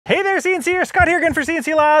Hey there, CNCers! Scott here again for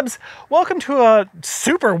Sienci Labs. Welcome to a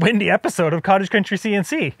super windy episode of Cottage Country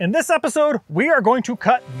CNC. In this episode, we are going to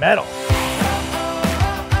cut metal.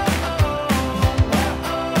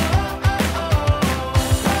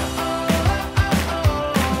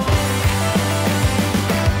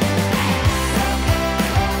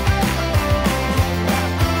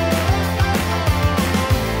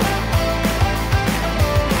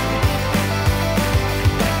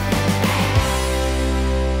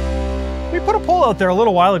 Put a poll out there a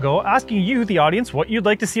little while ago asking you, the audience, what you'd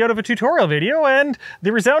like to see out of a tutorial video, and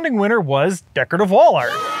the resounding winner was decorative wall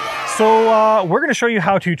art. So we're going to show you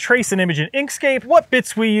how to trace an image in Inkscape, what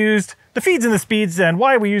bits we used, the feeds and the speeds, and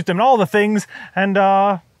why we used them, and all the things, and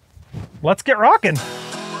let's get rocking.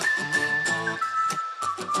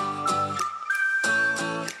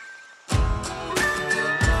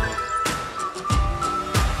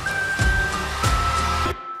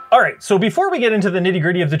 All right, so before we get into the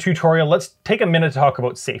nitty-gritty of the tutorial, let's take a minute to talk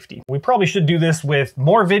about safety. We probably should do this with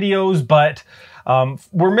more videos, but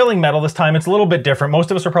we're milling metal this time. It's a little bit different.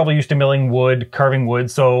 Most of us are probably used to milling wood, carving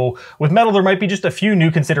wood. So with metal, there might be just a few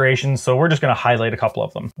new considerations. So we're just gonna highlight a couple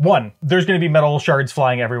of them. One, there's gonna be metal shards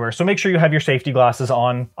flying everywhere. So make sure you have your safety glasses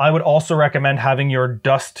on. I would also recommend having your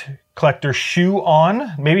dust collector shoe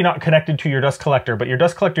on, maybe not connected to your dust collector, but your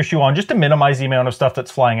dust collector shoe on just to minimize the amount of stuff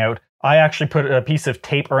that's flying out. I actually put a piece of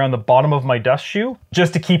tape around the bottom of my dust shoe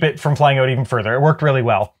just to keep it from flying out even further. It worked really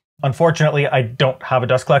well. Unfortunately, I don't have a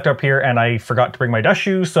dust collector up here and I forgot to bring my dust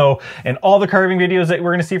shoe. So in all the carving videos that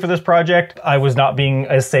we're gonna see for this project, I was not being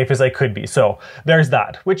as safe as I could be. So there's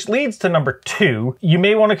that, which leads to number two. You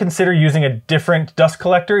may wanna consider using a different dust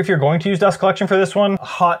collector if you're going to use dust collection for this one.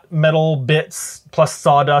 Hot metal bits plus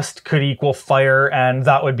sawdust could equal fire, and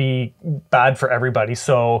that would be bad for everybody.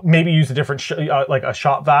 So maybe use a different, like a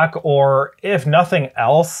shop vac, or if nothing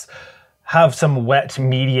else, have some wet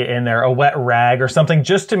media in there, a wet rag or something,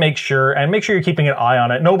 just to make sure, and make sure you're keeping an eye on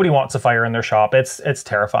it. Nobody wants a fire in their shop. It's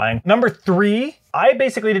terrifying. Number three, I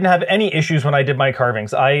basically didn't have any issues when I did my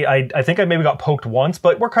carvings. I think I maybe got poked once,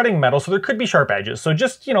 but we're cutting metal, so there could be sharp edges. So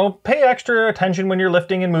just, you know, pay extra attention when you're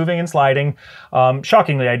lifting and moving and sliding.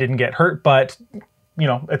 Shockingly, I didn't get hurt, but you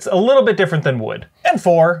know, it's a little bit different than wood. And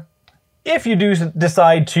four, if you do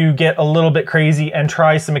decide to get a little bit crazy and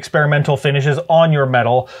try some experimental finishes on your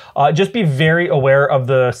metal, just be very aware of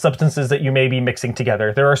the substances that you may be mixing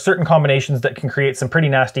together. There are certain combinations that can create some pretty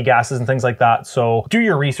nasty gases and things like that. So do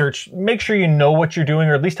your research, make sure you know what you're doing,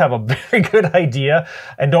 or at least have a very good idea,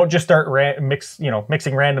 and don't just start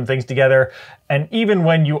mixing random things together. And even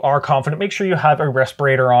when you are confident, make sure you have a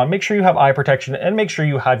respirator on, make sure you have eye protection, and make sure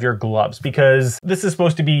you have your gloves, because this is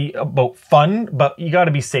supposed to be about fun, but you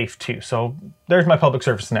gotta be safe too. So there's my public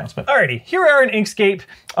service announcement. Alrighty, here we are in Inkscape.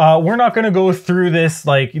 We're not gonna go through this,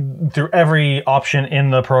 like through every option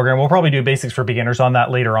in the program. We'll probably do basics for beginners on that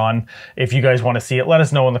later on. If you guys wanna see it, let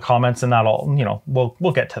us know in the comments, and that'll, you know,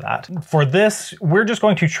 we'll get to that. For this, we're just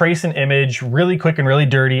going to trace an image really quick and really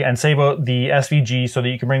dirty and save out the SVG so that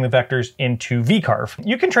you can bring the vectors into VCarve.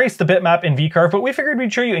 You can trace the bitmap in VCarve, but we figured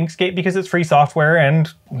we'd show you Inkscape because it's free software, and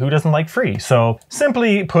who doesn't like free? So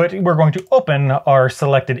simply put, we're going to open our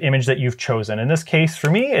selected image that you've chosen. In this case,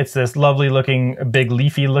 for me, it's this lovely looking, big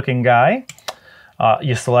leafy looking guy.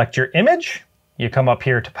 You select your image, you come up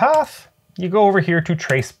here to path, you go over here to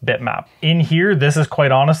trace bitmap. In here, this is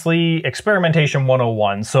quite honestly experimentation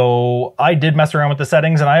 101. So I did mess around with the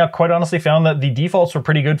settings, and I quite honestly found that the defaults were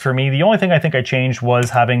pretty good for me. The only thing I think I changed was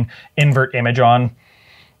having invert image on,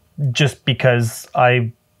 just because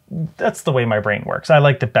that's the way my brain works. I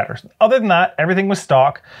liked it better. Other than that, everything was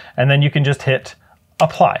stock, and then you can just hit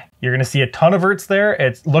apply. You're gonna see a ton of verts there.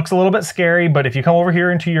 It looks a little bit scary, but if you come over here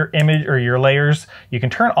into your image or your layers, you can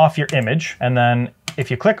turn off your image, and then if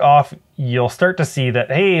you click off, you'll start to see that,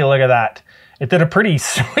 hey, look at that. It did a pretty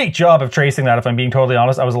sweet job of tracing that, if I'm being totally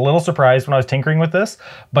honest. I was a little surprised when I was tinkering with this,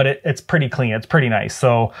 but it's pretty clean, it's pretty nice.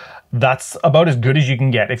 So that's about as good as you can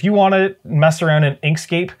get. If you wanna mess around in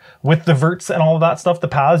Inkscape with the verts and all of that stuff, the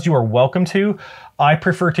paths, you are welcome to. I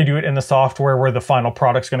prefer to do it in the software where the final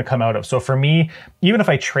product's gonna come out of. So for me, even if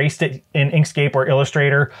I traced it in Inkscape or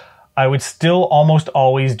Illustrator, I would still almost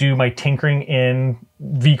always do my tinkering in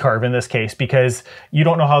VCarve in this case, because you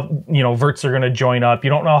don't know how, you know, verts are gonna join up. You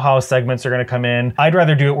don't know how segments are gonna come in. I'd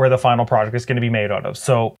rather do it where the final product is gonna be made out of.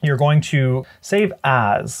 So you're going to save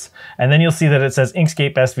as, and then you'll see that it says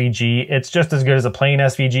Inkscape SVG. It's just as good as a plain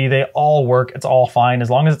SVG. They all work, it's all fine. As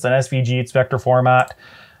long as it's an SVG, it's vector format.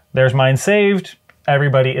 There's mine saved.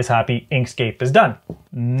 Everybody is happy, Inkscape is done.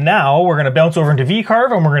 Now we're gonna bounce over into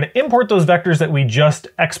VCarve, and we're gonna import those vectors that we just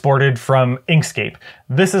exported from Inkscape.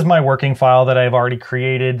 This is my working file that I've already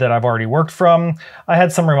created, that I've already worked from. I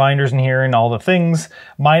had some reminders in here and all the things.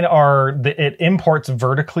 Mine are, it imports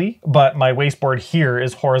vertically, but my wasteboard here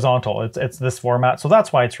is horizontal. It's this format, so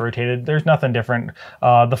that's why it's rotated. There's nothing different.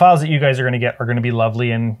 The files that you guys are gonna get are gonna be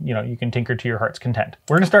lovely, and you can tinker to your heart's content.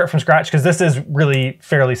 We're gonna start from scratch because this is really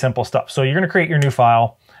fairly simple stuff. So you're gonna create your new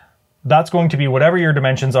file. That's going to be whatever your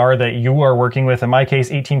dimensions are that you are working with. In my case,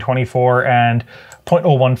 1824 and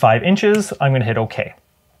 0.015 inches. I'm going to hit OK.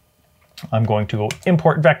 I'm going to go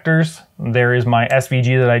import vectors. There is my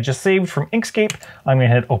SVG that I just saved from Inkscape. I'm going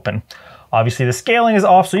to hit open. Obviously the scaling is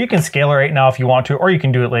off, so you can scale it right now if you want to, or you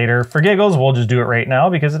can do it later. For giggles, we'll just do it right now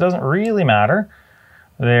because it doesn't really matter.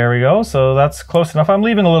 There we go, so that's close enough. I'm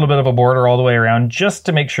leaving a little bit of a border all the way around just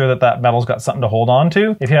to make sure that that metal's got something to hold on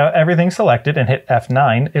to. If you have everything selected and hit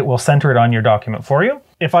F9, it will center it on your document for you.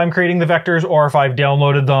 If I'm creating the vectors or if I've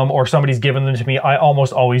downloaded them or somebody's given them to me, I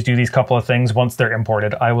almost always do these couple of things once they're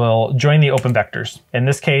imported. I will join the open vectors. In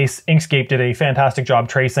this case, Inkscape did a fantastic job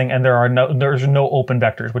tracing, and there's no open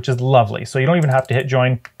vectors, which is lovely. So you don't even have to hit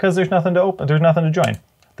join because there's nothing to open, there's nothing to join.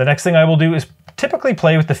 The next thing I will do is typically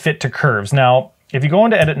play with the fit to curves. Now, if you go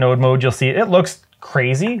into edit node mode, you'll see it looks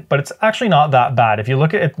crazy, but it's actually not that bad. If you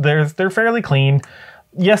look at it, they're fairly clean.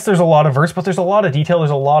 Yes, there's a lot of verts, but there's a lot of detail.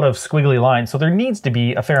 There's a lot of squiggly lines, so there needs to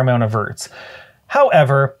be a fair amount of verts.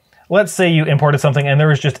 However, let's say you imported something and there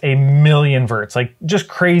was just a million verts, like just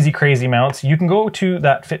crazy, crazy amounts. You can go to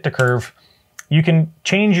that fit to curve. You can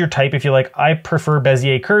change your type if you like. I prefer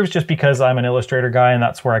Bezier curves just because I'm an Illustrator guy and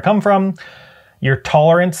that's where I come from. Your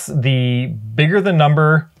tolerance, the bigger the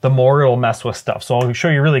number, the more it'll mess with stuff. So I'll show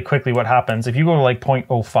you really quickly what happens. If you go to like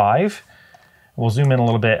 0.05, we'll zoom in a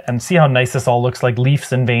little bit and see how nice this all looks like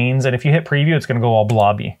leaves and veins. And if you hit preview, it's gonna go all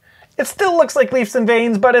blobby. It still looks like leaves and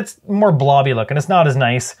veins, but it's more blobby looking. It's not as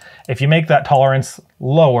nice. If you make that tolerance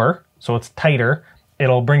lower, so it's tighter,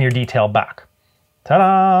 it'll bring your detail back.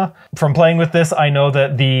 Ta-da! From playing with this, I know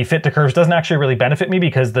that the fit to curves doesn't actually really benefit me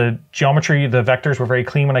because the geometry, the vectors were very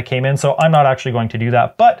clean when I came in, so I'm not actually going to do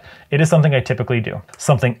that, but it is something I typically do.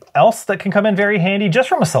 Something else that can come in very handy, just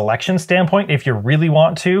from a selection standpoint, if you really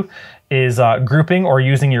want to, is grouping or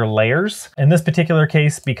using your layers. In this particular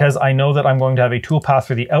case, because I know that I'm going to have a toolpath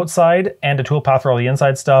for the outside and a toolpath for all the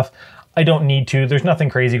inside stuff, I don't need to. There's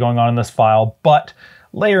nothing crazy going on in this file, but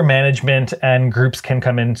layer management and groups can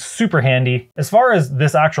come in super handy. As far as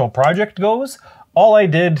this actual project goes, all I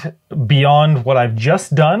did beyond what I've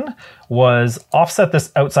just done was offset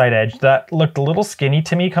this outside edge. That looked a little skinny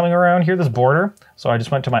to me coming around here, this border. So I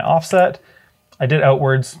just went to my offset, I did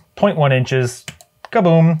outwards, 0.1 inches,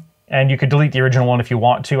 kaboom. And you could delete the original one if you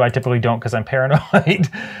want to. I typically don't because I'm paranoid,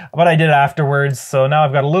 but I did afterwards. So now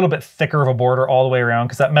I've got a little bit thicker of a border all the way around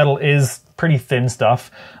because that metal is pretty thin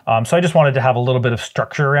stuff. So I just wanted to have a little bit of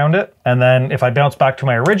structure around it. And then if I bounce back to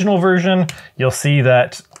my original version, you'll see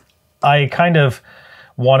that I kind of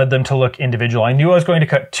wanted them to look individual. I knew I was going to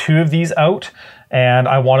cut two of these out and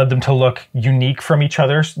I wanted them to look unique from each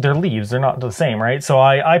other. They're leaves, they're not the same, right? So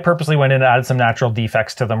I purposely went in and added some natural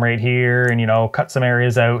defects to them right here and, cut some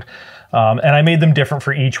areas out. And I made them different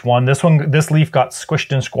for each one. This leaf got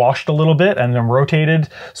squished and squashed a little bit and then rotated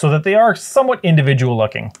so that they are somewhat individual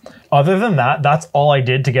looking. Other than that, that's all I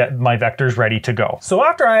did to get my vectors ready to go. So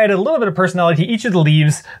after I added a little bit of personality to each of the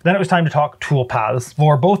leaves, then it was time to talk toolpaths.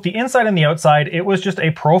 For both the inside and the outside, it was just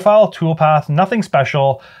a profile toolpath, nothing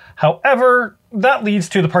special. However, that leads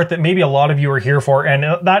to the part that maybe a lot of you are here for, and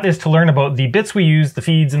that is to learn about the bits we use, the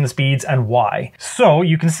feeds and the speeds, and why. So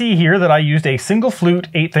you can see here that I used a single flute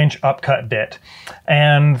 1/8 inch upcut bit.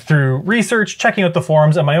 And through research, checking out the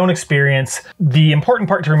forums, and my own experience, the important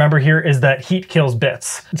part to remember here is that heat kills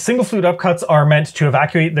bits. Single flute upcuts are meant to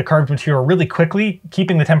evacuate the carved material really quickly,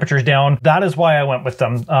 keeping the temperatures down. That is why I went with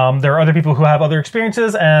them. There are other people who have other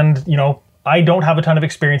experiences, and I don't have a ton of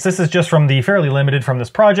experience. This is just from the fairly limited from this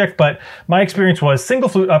project, but my experience was single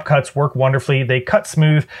flute upcuts work wonderfully. They cut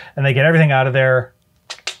smooth and they get everything out of there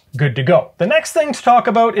good to go. The next thing to talk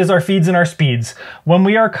about is our feeds and our speeds. When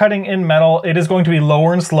we are cutting in metal, it is going to be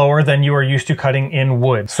lower and slower than you are used to cutting in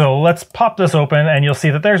wood. So let's pop this open and you'll see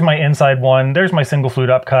that there's my inside one, there's my single flute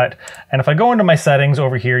upcut. And if I go into my settings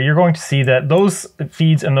over here, you're going to see that those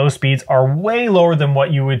feeds and those speeds are way lower than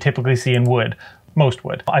what you would typically see in wood. Most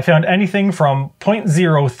would. I found anything from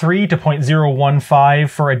 0.03 to 0.015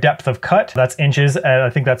 for a depth of cut. That's inches. I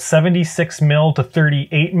think that's 76 mil to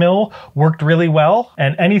 38 mil worked really well.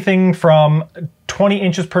 And anything from 20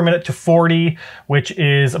 inches per minute to 40, which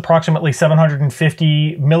is approximately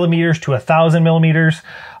 750 millimeters to 1,000 millimeters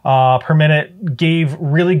per minute, gave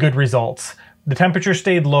really good results. The temperature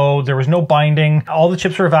stayed low, there was no binding, all the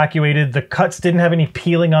chips were evacuated, the cuts didn't have any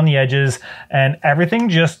peeling on the edges, and everything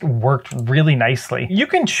just worked really nicely. You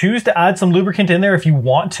can choose to add some lubricant in there if you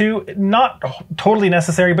want to. Not totally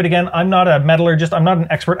necessary, but again, I'm not a metallurgist, I'm not an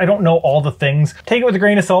expert, I don't know all the things. Take it with a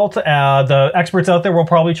grain of salt. The experts out there will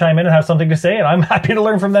probably chime in and have something to say, and I'm happy to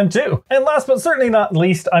learn from them too. And last but certainly not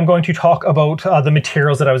least, I'm going to talk about the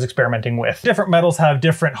materials that I was experimenting with. Different metals have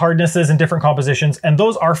different hardnesses and different compositions, and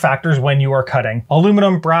those are factors when you are cutting.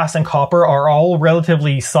 Aluminum, brass, and copper are all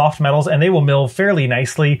relatively soft metals and they will mill fairly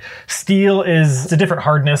nicely. Steel is a different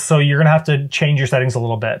hardness, so you're gonna have to change your settings a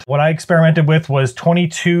little bit. What I experimented with was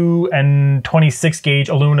 22 and 26 gauge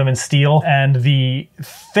aluminum and steel, and the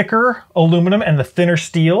thicker aluminum and the thinner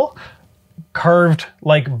steel carved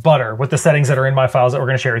like butter with the settings that are in my files that we're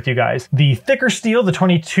going to share with you guys. The thicker steel, the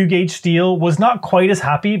 22 gauge steel, was not quite as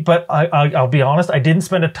happy, but I'll be honest, I didn't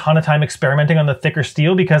spend a ton of time experimenting on the thicker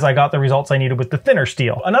steel because I got the results I needed with the thinner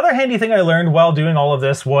steel. Another handy thing I learned while doing all of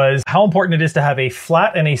this was how important it is to have a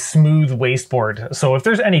flat and a smooth wasteboard. So if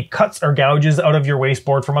there's any cuts or gouges out of your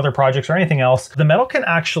wasteboard from other projects or anything else, the metal can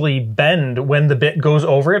actually bend when the bit goes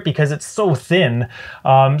over it because it's so thin.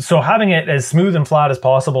 So having it as smooth and flat as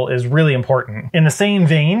possible is really important. In the same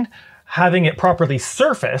vein, having it properly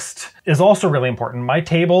surfaced is also really important. My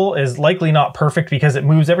table is likely not perfect because it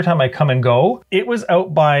moves every time I come and go. It was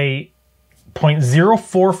out by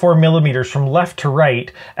 0.044 millimeters from left to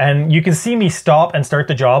right, and you can see me stop and start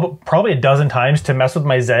the job probably a dozen times to mess with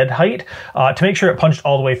my Z height to make sure it punched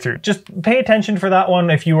all the way through. Just pay attention for that one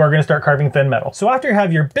if you are going to start carving thin metal. So after you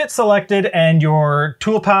have your bit selected and your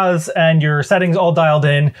toolpaths and your settings all dialed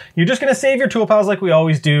in, you're just going to save your toolpaths like we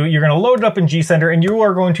always do. You're going to load it up in gSender and you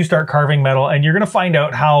are going to start carving metal, and you're going to find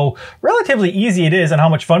out how relatively easy it is and how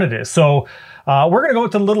much fun it is. So we're gonna go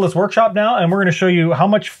to the Littlest Workshop now, and we're gonna show you how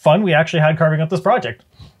much fun we actually had carving out this project.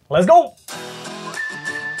 Let's go!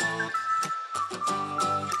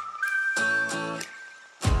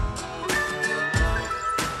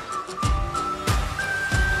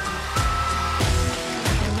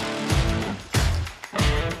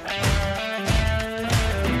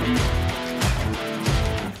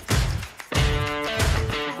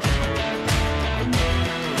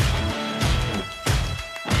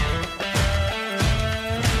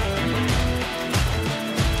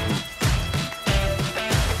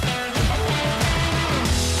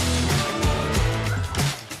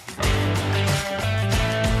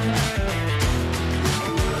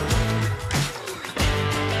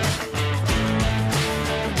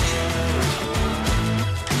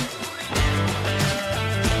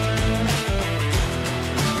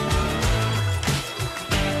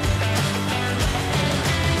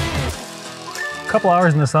 Couple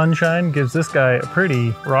hours in the sunshine gives this guy a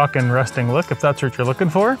pretty rockin' rusting look, if that's what you're looking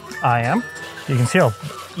for. I am. You can see how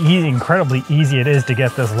incredibly easy it is to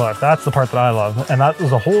get this look. That's the part that I love. And that was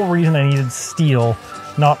the whole reason I needed steel,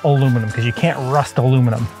 not aluminum, because you can't rust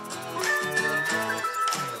aluminum.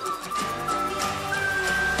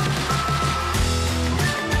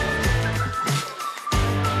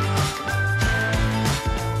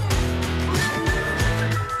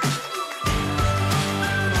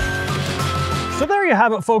 So there you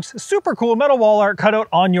have it, folks. Super cool metal wall art cut out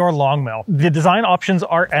on your LongMill. The design options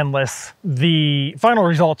are endless. The final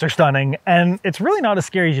results are stunning, and it's really not as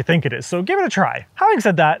scary as you think it is. So give it a try. Having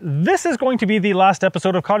said that, this is going to be the last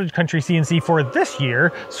episode of Cottage Country CNC for this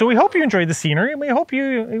year. So we hope you enjoyed the scenery, and we hope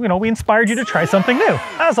we inspired you to try something new.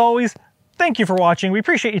 As always, thank you for watching. We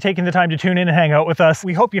appreciate you taking the time to tune in and hang out with us.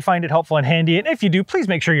 We hope you find it helpful and handy. And if you do, please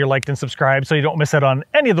make sure you're liked and subscribed so you don't miss out on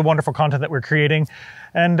any of the wonderful content that we're creating.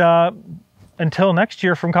 And until next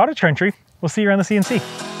year from Cottage Country, we'll see you around the CNC.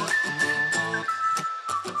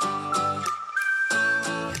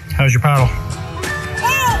 How's your paddle?